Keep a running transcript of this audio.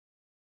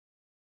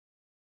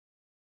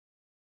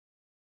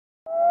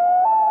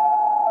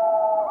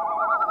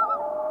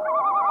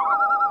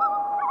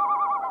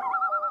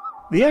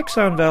The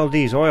Exxon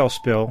Valdez oil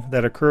spill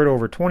that occurred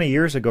over 20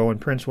 years ago in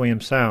Prince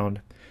William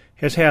Sound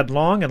has had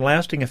long and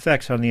lasting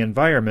effects on the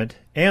environment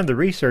and the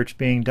research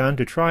being done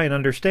to try and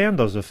understand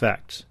those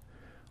effects.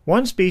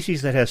 One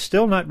species that has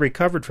still not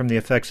recovered from the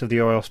effects of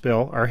the oil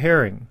spill are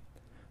herring.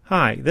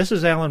 Hi, this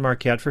is Alan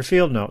Marquette for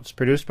Field Notes,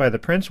 produced by the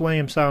Prince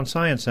William Sound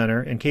Science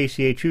Center and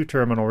KCHU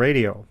Terminal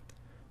Radio.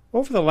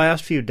 Over the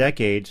last few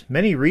decades,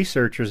 many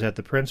researchers at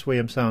the Prince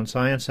William Sound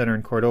Science Center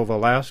in Cordova,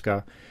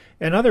 Alaska,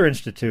 and other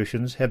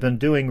institutions have been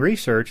doing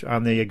research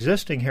on the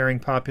existing herring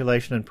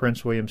population in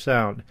Prince William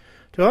Sound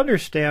to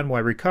understand why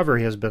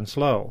recovery has been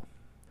slow.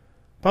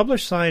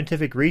 Published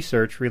scientific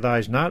research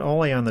relies not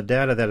only on the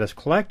data that is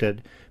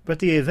collected, but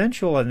the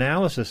eventual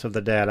analysis of the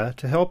data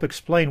to help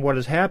explain what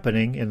is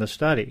happening in the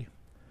study.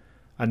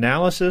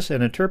 Analysis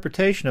and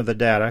interpretation of the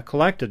data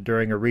collected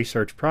during a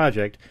research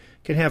project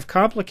can have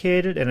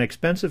complicated and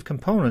expensive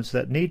components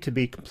that need to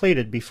be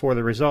completed before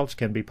the results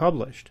can be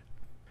published.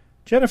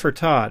 Jennifer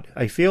Todd,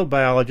 a field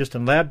biologist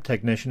and lab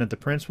technician at the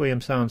Prince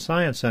William Sound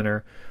Science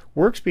Center,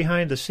 works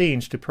behind the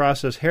scenes to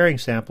process herring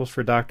samples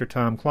for Dr.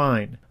 Tom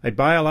Klein, a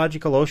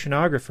biological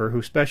oceanographer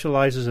who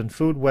specializes in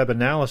food web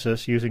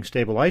analysis using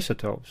stable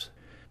isotopes.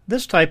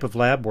 This type of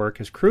lab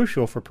work is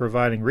crucial for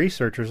providing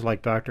researchers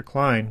like Dr.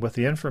 Klein with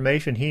the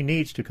information he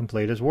needs to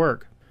complete his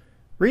work.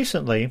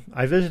 Recently,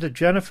 I visited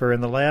Jennifer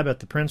in the lab at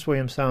the Prince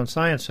William Sound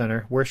Science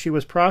Center where she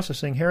was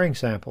processing herring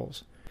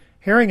samples.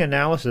 Herring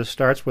analysis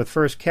starts with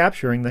first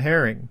capturing the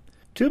herring.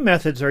 Two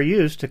methods are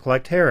used to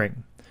collect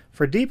herring.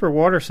 For deeper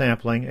water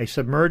sampling, a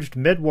submerged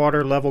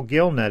mid-water level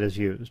gill net is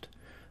used.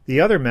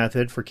 The other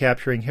method for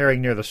capturing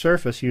herring near the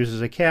surface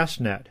uses a cast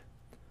net.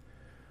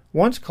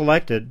 Once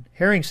collected,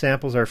 herring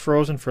samples are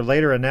frozen for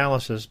later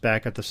analysis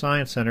back at the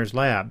Science Center's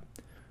lab.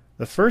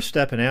 The first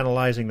step in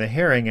analyzing the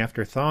herring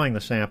after thawing the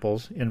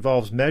samples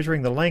involves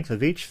measuring the length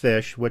of each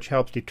fish, which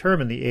helps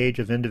determine the age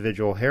of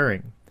individual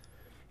herring.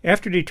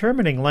 After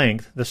determining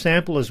length, the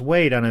sample is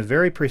weighed on a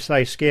very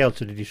precise scale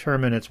to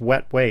determine its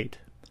wet weight.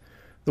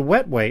 The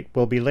wet weight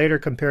will be later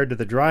compared to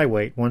the dry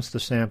weight once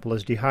the sample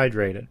is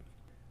dehydrated.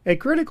 A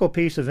critical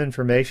piece of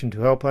information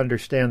to help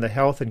understand the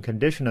health and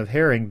condition of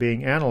herring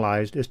being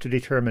analyzed is to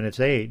determine its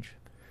age.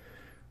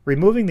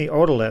 Removing the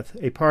otolith,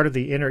 a part of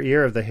the inner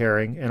ear of the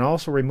herring, and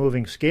also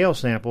removing scale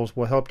samples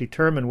will help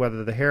determine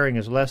whether the herring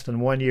is less than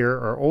 1 year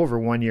or over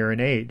 1 year in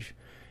age,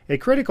 a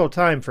critical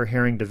time for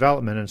herring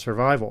development and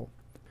survival.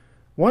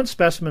 Once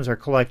specimens are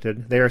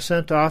collected, they are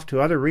sent off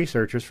to other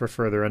researchers for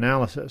further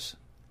analysis.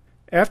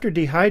 After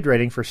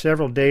dehydrating for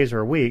several days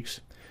or weeks,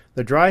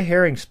 the dry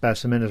herring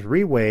specimen is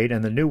reweighed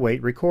and the new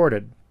weight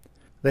recorded.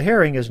 The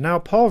herring is now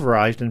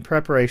pulverized in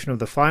preparation of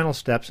the final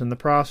steps in the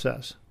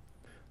process.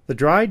 The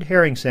dried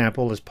herring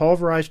sample is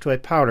pulverized to a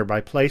powder by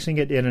placing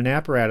it in an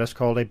apparatus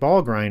called a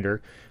ball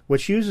grinder,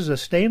 which uses a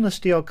stainless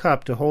steel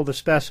cup to hold the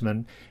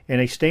specimen and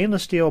a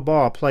stainless steel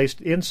ball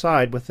placed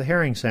inside with the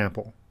herring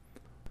sample.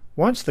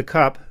 Once the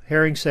cup,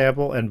 herring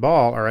sample, and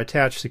ball are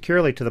attached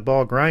securely to the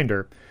ball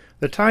grinder,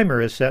 the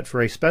timer is set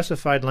for a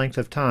specified length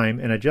of time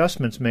and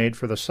adjustments made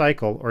for the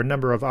cycle or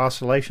number of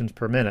oscillations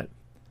per minute.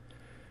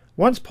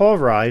 Once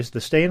pulverized, the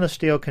stainless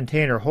steel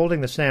container holding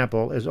the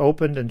sample is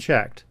opened and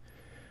checked.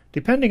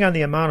 Depending on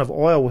the amount of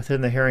oil within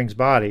the herring's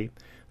body,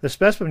 the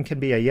specimen can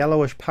be a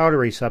yellowish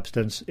powdery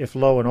substance if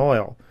low in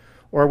oil,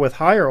 or with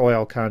higher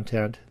oil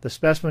content, the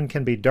specimen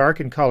can be dark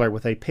in color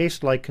with a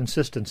paste-like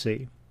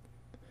consistency.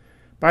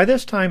 By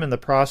this time in the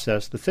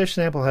process, the fish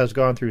sample has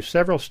gone through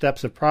several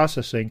steps of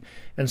processing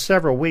and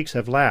several weeks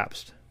have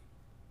lapsed.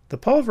 The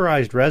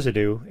pulverized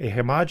residue, a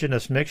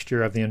homogeneous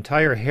mixture of the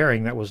entire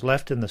herring that was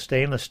left in the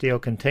stainless steel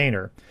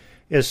container,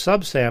 is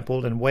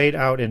subsampled and weighed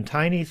out in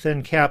tiny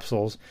thin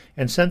capsules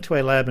and sent to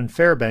a lab in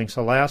Fairbanks,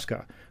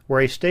 Alaska,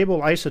 where a stable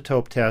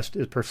isotope test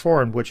is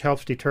performed which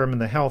helps determine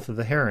the health of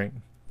the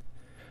herring.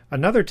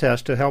 Another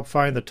test to help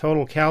find the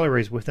total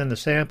calories within the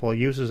sample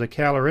uses a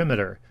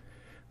calorimeter.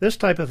 This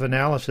type of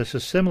analysis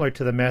is similar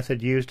to the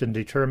method used in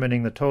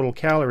determining the total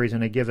calories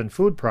in a given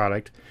food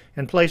product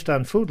and placed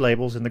on food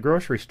labels in the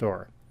grocery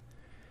store.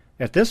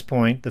 At this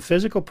point, the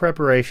physical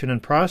preparation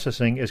and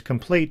processing is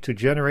complete to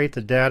generate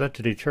the data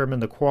to determine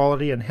the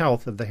quality and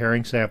health of the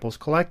herring samples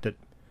collected.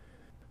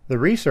 The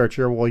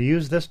researcher will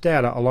use this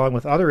data along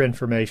with other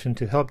information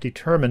to help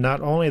determine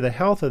not only the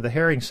health of the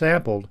herring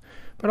sampled,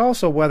 but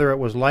also whether it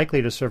was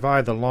likely to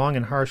survive the long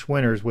and harsh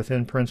winters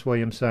within Prince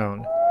William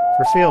Sound.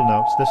 For Field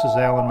Notes, this is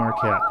Alan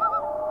Marquette.